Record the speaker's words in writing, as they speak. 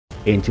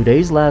In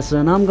today's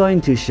lesson, I'm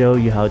going to show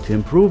you how to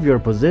improve your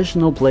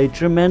positional play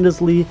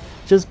tremendously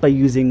just by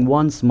using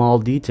one small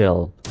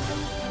detail.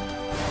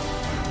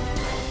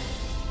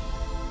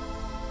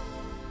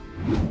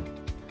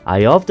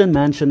 I often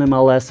mention in my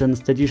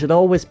lessons that you should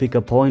always pick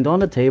a point on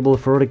the table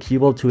for the cue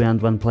ball to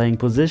end when playing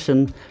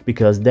position,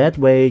 because that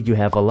way you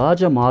have a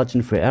larger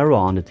margin for error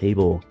on the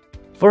table.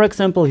 For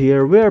example,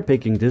 here we are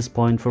picking this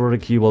point for the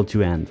cue ball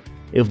to end.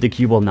 If the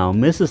cue ball now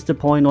misses the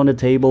point on the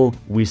table,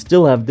 we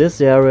still have this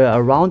area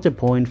around the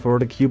point for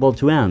the cue ball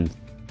to end.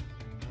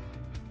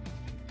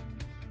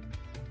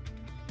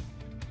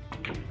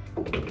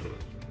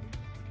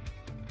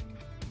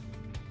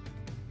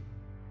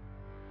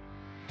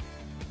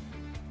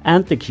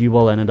 And the cue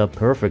ball ended up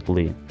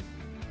perfectly.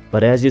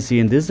 But as you see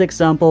in this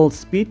example,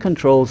 speed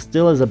control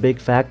still is a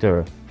big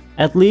factor.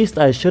 At least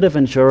I should have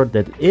ensured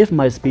that if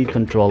my speed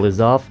control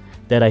is off,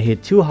 that I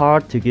hit too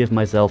hard to give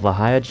myself a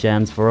higher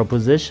chance for a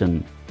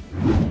position.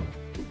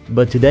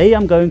 But today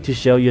I'm going to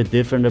show you a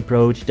different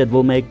approach that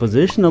will make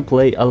positional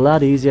play a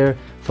lot easier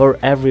for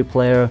every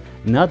player,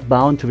 not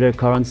bound to their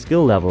current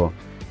skill level.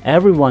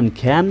 Everyone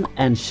can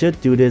and should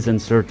do this in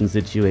certain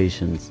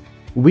situations.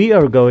 We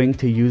are going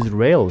to use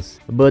rails,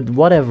 but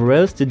what have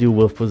rails to do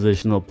with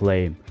positional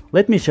play?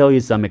 Let me show you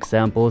some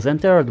examples and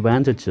their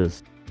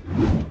advantages.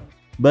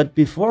 But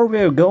before we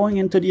are going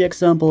into the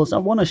examples, I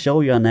want to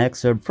show you an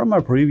excerpt from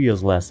our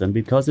previous lesson,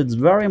 because it's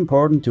very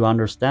important to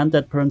understand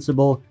that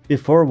principle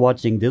before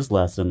watching this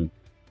lesson.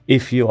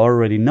 If you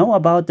already know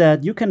about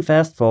that, you can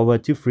fast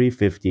forward to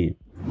 350.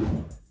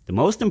 The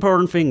most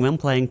important thing when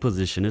playing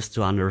position is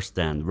to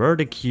understand where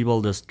the cue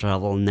ball does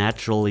travel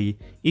naturally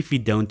if we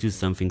don't do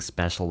something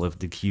special with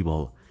the cue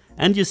ball.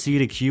 And you see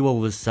the cue ball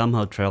will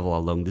somehow travel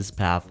along this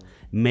path,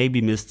 maybe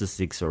miss the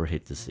 6 or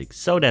hit the 6,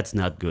 so that's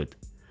not good.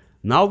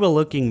 Now we're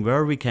looking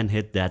where we can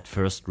hit that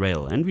first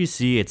rail, and we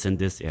see it's in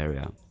this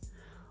area.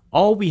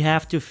 All we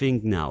have to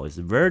think now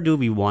is where do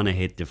we want to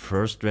hit the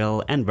first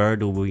rail and where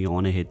do we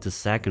want to hit the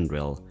second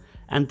rail,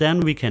 and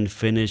then we can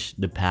finish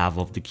the path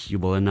of the cue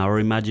ball in our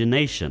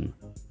imagination.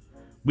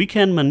 We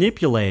can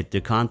manipulate the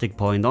contact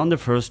point on the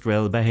first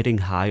rail by hitting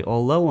high or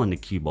low on the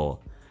cue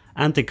ball,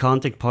 and the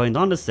contact point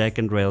on the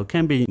second rail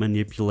can be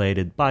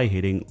manipulated by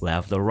hitting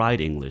left or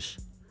right English.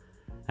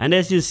 And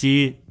as you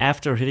see,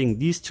 after hitting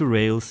these two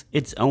rails,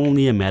 it's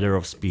only a matter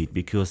of speed,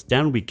 because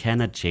then we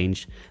cannot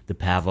change the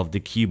path of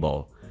the cue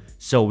ball.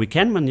 So we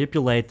can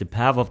manipulate the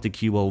path of the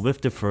cue ball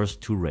with the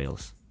first two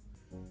rails.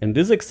 In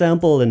this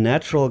example, the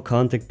natural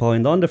contact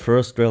point on the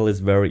first rail is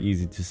very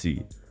easy to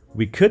see.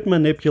 We could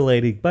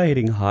manipulate it by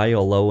hitting high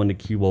or low on the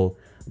cue ball,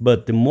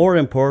 but the more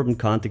important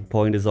contact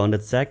point is on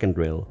that second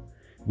rail.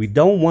 We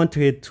don't want to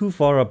hit too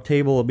far up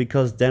table,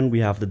 because then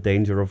we have the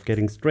danger of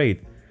getting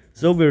straight.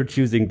 So we're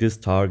choosing this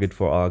target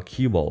for our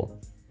cue ball.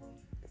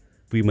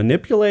 We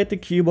manipulate the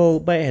cue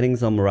ball by adding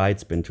some right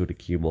spin to the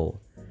cue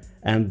ball.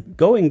 And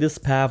going this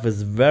path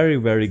is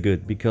very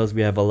good, because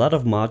we have a lot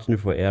of margin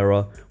for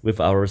error with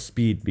our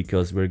speed,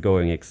 because we're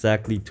going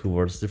exactly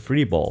towards the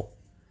free ball.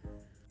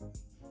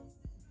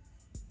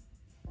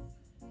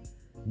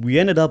 We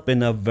ended up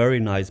in a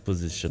very nice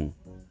position.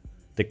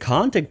 The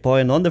contact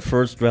point on the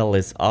first rail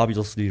is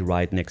obviously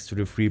right next to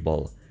the free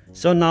ball.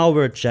 So now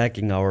we're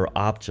checking our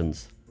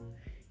options.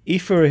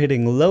 If we're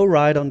hitting low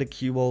right on the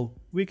cue ball,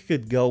 we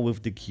could go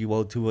with the cue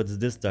ball towards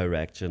this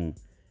direction.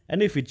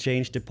 And if we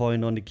change the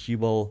point on the cue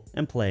ball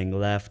and playing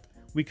left,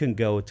 we can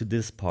go to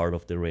this part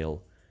of the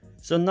rail.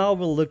 So now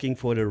we're looking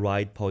for the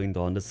right point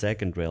on the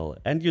second rail,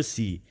 and you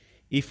see,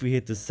 if we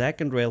hit the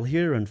second rail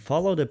here and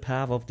follow the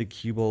path of the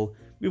cue ball,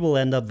 we will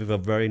end up with a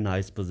very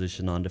nice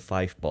position on the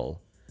 5 ball.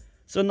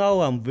 So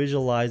now I'm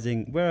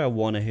visualizing where I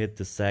want to hit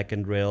the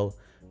second rail.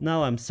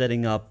 Now I'm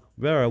setting up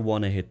where I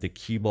want to hit the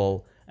cue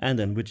ball, and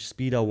then which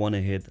speed I want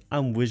to hit.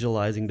 I'm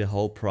visualizing the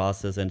whole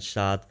process and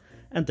shot,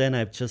 and then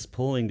I'm just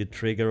pulling the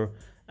trigger,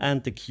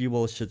 and the cue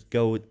ball should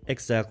go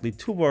exactly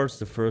towards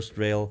the first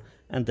rail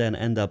and then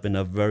end up in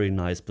a very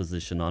nice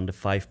position on the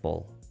 5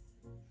 ball.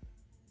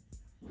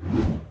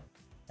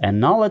 And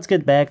now let's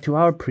get back to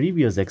our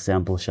previous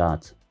example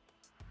shot.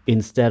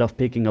 Instead of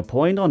picking a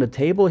point on the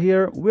table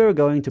here, we're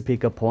going to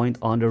pick a point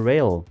on the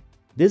rail.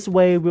 This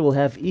way we will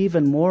have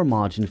even more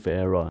margin for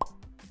error.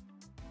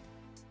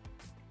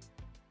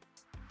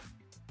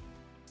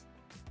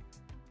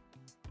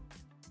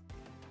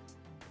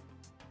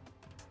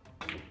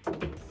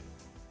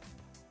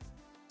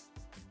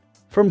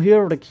 From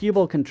here the cue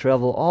ball can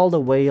travel all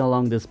the way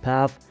along this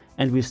path,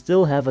 and we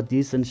still have a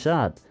decent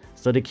shot,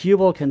 so the cue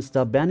ball can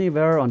stop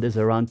anywhere on this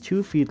around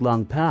 2 feet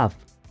long path.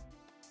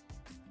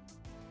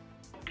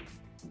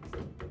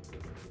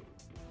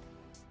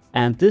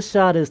 And this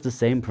shot is the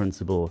same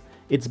principle.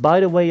 It's, by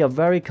the way, a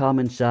very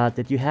common shot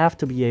that you have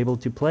to be able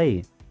to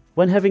play.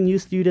 When having new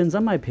students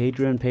on my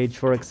Patreon page,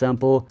 for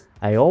example,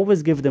 I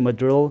always give them a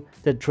drill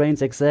that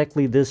trains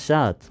exactly this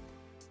shot.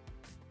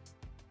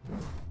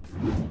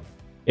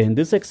 In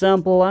this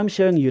example, I'm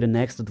showing you the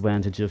next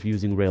advantage of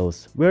using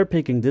rails. We're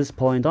picking this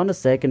point on the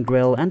second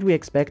rail and we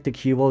expect the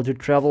cue ball to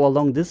travel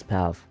along this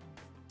path.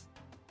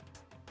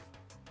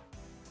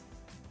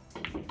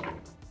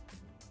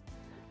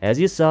 As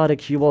you saw, the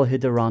cue ball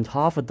hit around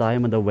half a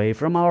diamond away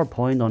from our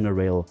point on the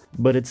rail,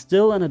 but it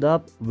still ended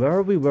up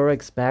where we were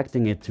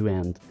expecting it to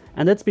end.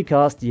 And that's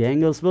because the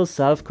angles will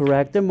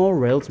self-correct the more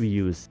rails we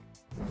use.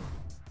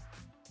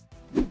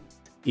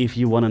 If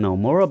you wanna know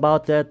more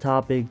about that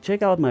topic,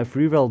 check out my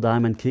free rail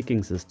diamond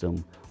kicking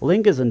system.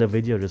 Link is in the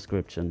video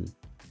description.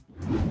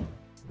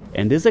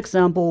 In this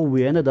example,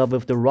 we ended up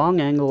with the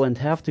wrong angle and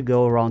have to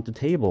go around the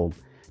table.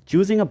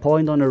 Choosing a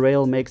point on the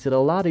rail makes it a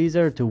lot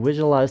easier to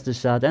visualize the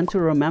shot and to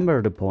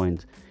remember the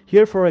point.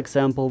 Here, for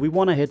example, we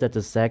want to hit at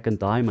the second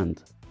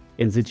diamond.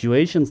 In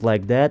situations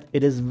like that,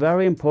 it is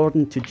very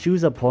important to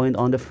choose a point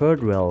on the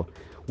third rail.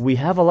 We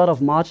have a lot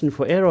of margin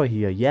for error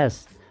here,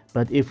 yes,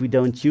 but if we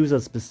don't choose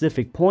a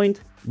specific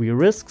point, we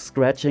risk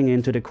scratching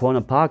into the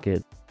corner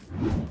pocket.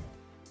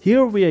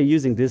 Here we are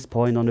using this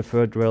point on the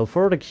third rail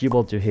for the cue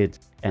ball to hit.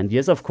 And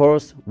yes, of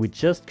course, we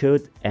just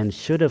could and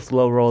should have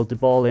slow rolled the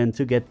ball in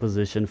to get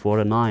position for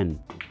the 9.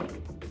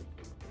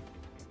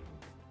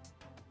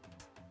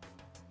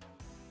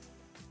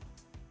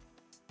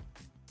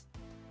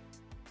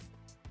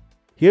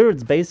 Here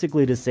it's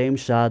basically the same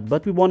shot,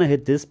 but we want to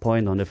hit this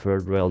point on the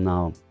third rail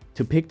now.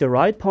 To pick the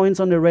right points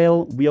on the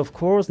rail, we of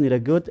course need a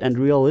good and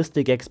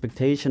realistic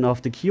expectation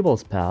of the cue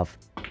ball's path.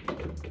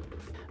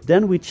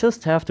 Then we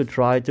just have to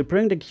try to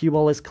bring the cue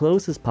ball as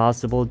close as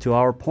possible to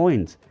our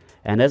point.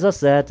 And as I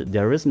said,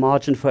 there is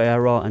margin for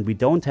error and we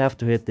don't have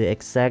to hit the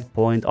exact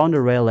point on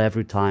the rail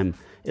every time,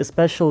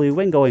 especially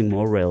when going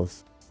more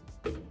rails.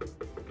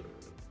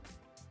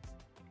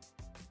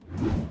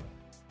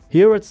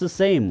 Here it's the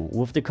same.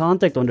 With the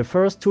contact on the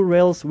first 2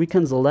 rails, we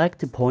can select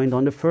the point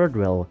on the third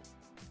rail.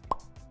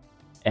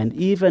 And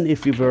even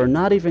if we were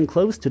not even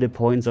close to the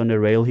points on the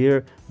rail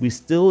here, we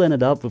still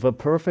ended up with a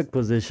perfect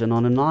position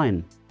on a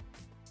 9.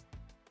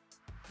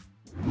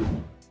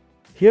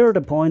 Here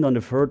the point on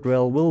the third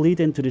rail will lead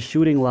into the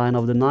shooting line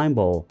of the 9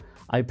 ball.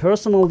 I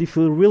personally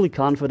feel really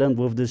confident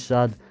with this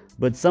shot,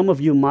 but some of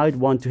you might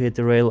want to hit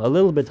the rail a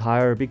little bit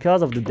higher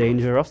because of the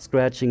danger of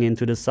scratching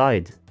into the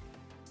side.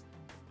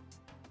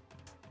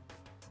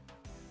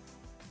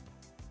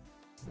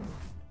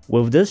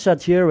 With this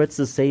shot here it's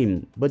the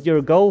same, but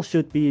your goal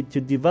should be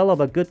to develop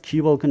a good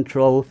cue ball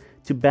control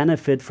to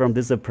benefit from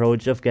this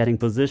approach of getting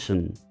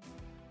position.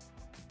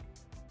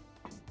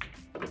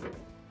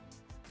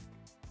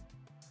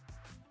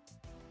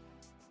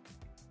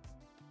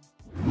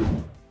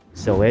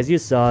 So as you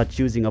saw,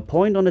 choosing a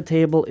point on the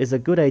table is a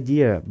good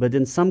idea, but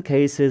in some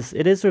cases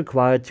it is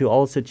required to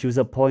also choose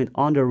a point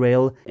on the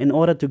rail in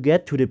order to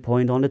get to the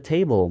point on the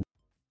table.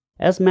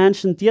 As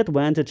mentioned, the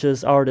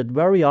advantages are that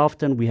very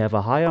often we have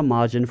a higher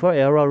margin for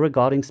error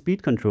regarding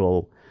speed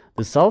control.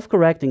 The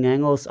self-correcting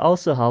angles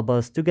also help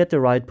us to get the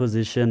right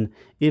position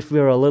if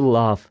we're a little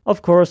off,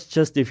 of course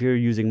just if you're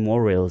using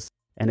more rails.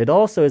 And it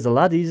also is a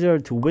lot easier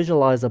to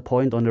visualize a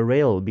point on the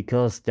rail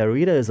because there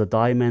either is a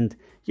diamond,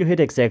 you hit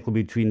exactly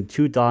between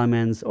 2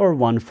 diamonds or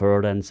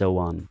 1/3 and so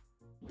on.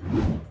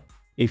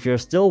 If you're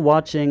still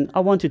watching, I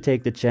want to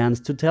take the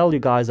chance to tell you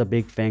guys a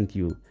big thank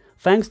you.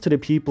 Thanks to the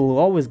people who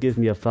always give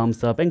me a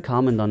thumbs up and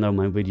comment under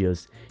my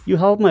videos. You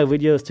help my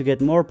videos to get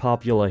more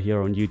popular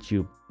here on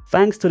YouTube.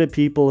 Thanks to the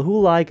people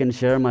who like and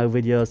share my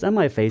videos and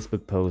my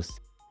Facebook posts.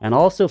 And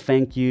also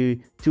thank you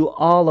to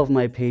all of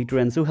my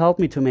patrons who help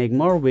me to make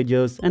more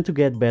videos and to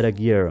get better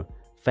gear.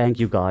 Thank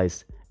you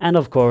guys. And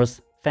of course,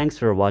 thanks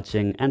for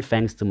watching and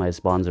thanks to my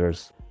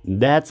sponsors.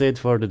 That's it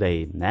for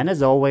today. And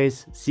as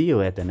always, see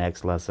you at the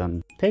next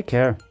lesson. Take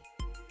care.